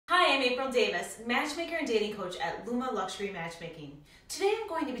Hi, I'm April Davis, matchmaker and dating coach at Luma Luxury Matchmaking. Today I'm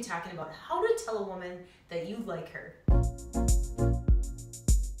going to be talking about how to tell a woman that you like her.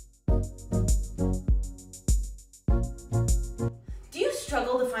 Do you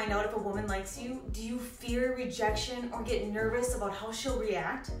struggle to find out if a woman likes you? Do you fear rejection or get nervous about how she'll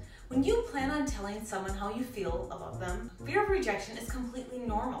react? When you plan on telling someone how you feel about them, fear of rejection is completely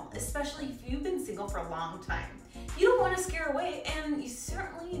normal, especially if you've been single for a long time. You don't want to scare away, and you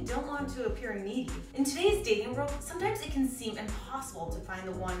certainly don't want to appear needy. In today's dating world, sometimes it can seem impossible to find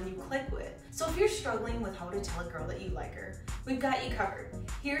the one you click with. So if you're struggling with how to tell a girl that you like her, we've got you covered.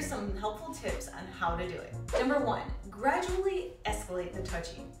 Here's some helpful tips on how to do it. Number 1, gradually escalate the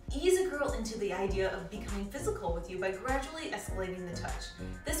touching. Ease a girl into the idea of becoming physical with you by gradually escalating the touch.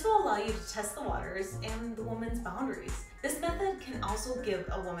 This will allow you to test the waters and the woman's boundaries. This method can also give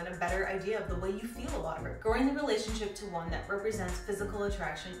a woman a better idea of the way you feel about her, growing the relationship to one that represents physical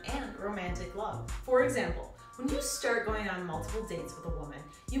attraction and romantic love. For example, when you start going on multiple dates with a woman,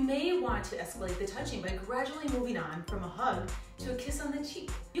 you may want to escalate the touching by gradually moving on from a hug to a kiss on the cheek.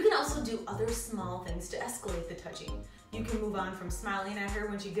 You can also do other small things to escalate the touching. You can move on from smiling at her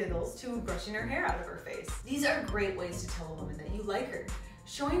when she giggles to brushing her hair out of her face. These are great ways to tell a woman that you like her.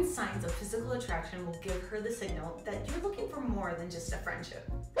 Showing signs of physical attraction will give her the signal that you're looking for more than just a friendship.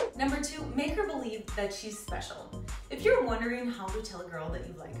 Number 2, make her believe that she's special. If you're wondering how to tell a girl that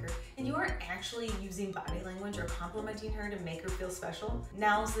you like her and you aren't actually using body language or complimenting her to make her feel special,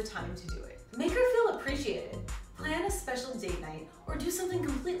 now's the time to do it. Make her feel appreciated. Plan a special date night or do something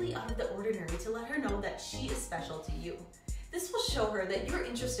completely out of the ordinary to let her know that she is special to you. This will show her that you're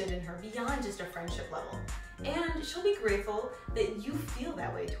interested in her beyond just a friendship level, and she'll be grateful that you feel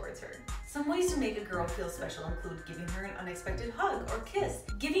that way towards her. Some ways to make a girl feel special include giving her an unexpected hug or kiss,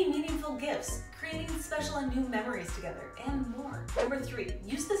 giving meaningful gifts, creating special and new memories together, and more. Number 3,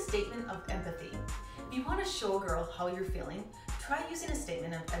 use the statement of empathy. If you want to show a girl how you're feeling, try using a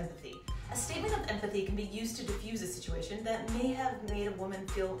statement of empathy. A statement of empathy can be used to diffuse a situation that may have made a woman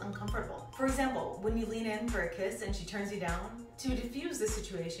feel uncomfortable. For example, when you lean in for a kiss and she turns you down, to diffuse the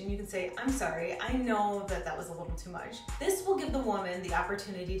situation, you can say, "I'm sorry, I know that was a little too much." This will give the woman the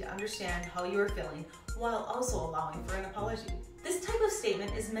opportunity to understand how you are feeling while also allowing for an apology. This type of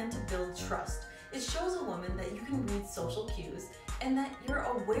statement is meant to build trust. It shows a woman that you can read social cues and that you're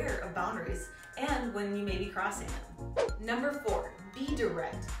aware of boundaries and when you may be crossing them. Number 4, be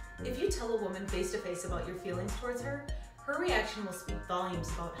direct. If you tell a woman face-to-face about your feelings towards her, her reaction will speak volumes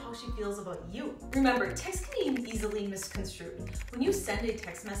about how she feels about you. Remember, text can be easily misconstrued. When you send a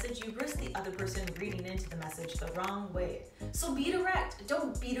text message, you risk the other person reading into the message the wrong way. So be direct.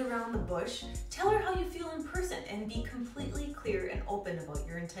 Don't beat around the bush. Tell her how you feel in person and be completely clear and open about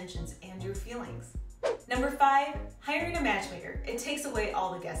your intentions and your feelings. Number 5, hiring a matchmaker. It takes away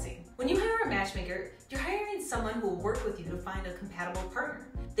all the guessing. When you hire a matchmaker, you're hiring someone who will work with you to find a compatible partner.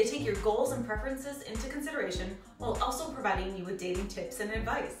 They take your goals and preferences into consideration while also providing you with dating tips and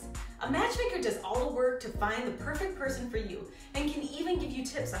advice. A matchmaker does all the work to find the perfect person for you and can even give you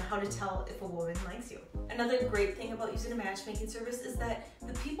tips on how to tell if a woman likes you. Another great thing about using a matchmaking service is that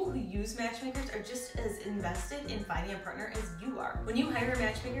the people who use matchmakers are just as invested in finding a partner as you are. When you hire a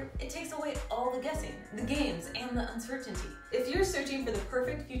matchmaker, it takes away all the guessing, the games, and the uncertainty. If you're searching for the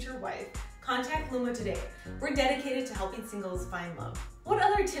perfect future wife, contact Luma today. We're dedicated to helping singles find love. What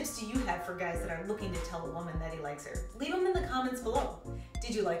other tips do you have for guys that are looking to tell a woman that he likes her? Leave them in the comments below.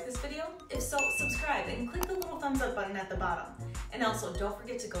 Did you like this video? If so, subscribe and click the little thumbs up button at the bottom. And also, don't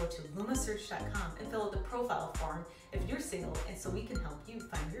forget to go to lumasearch.com and fill out the profile form if you're single, and so we can help you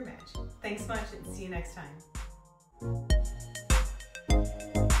find your match. Thanks much and see you next time.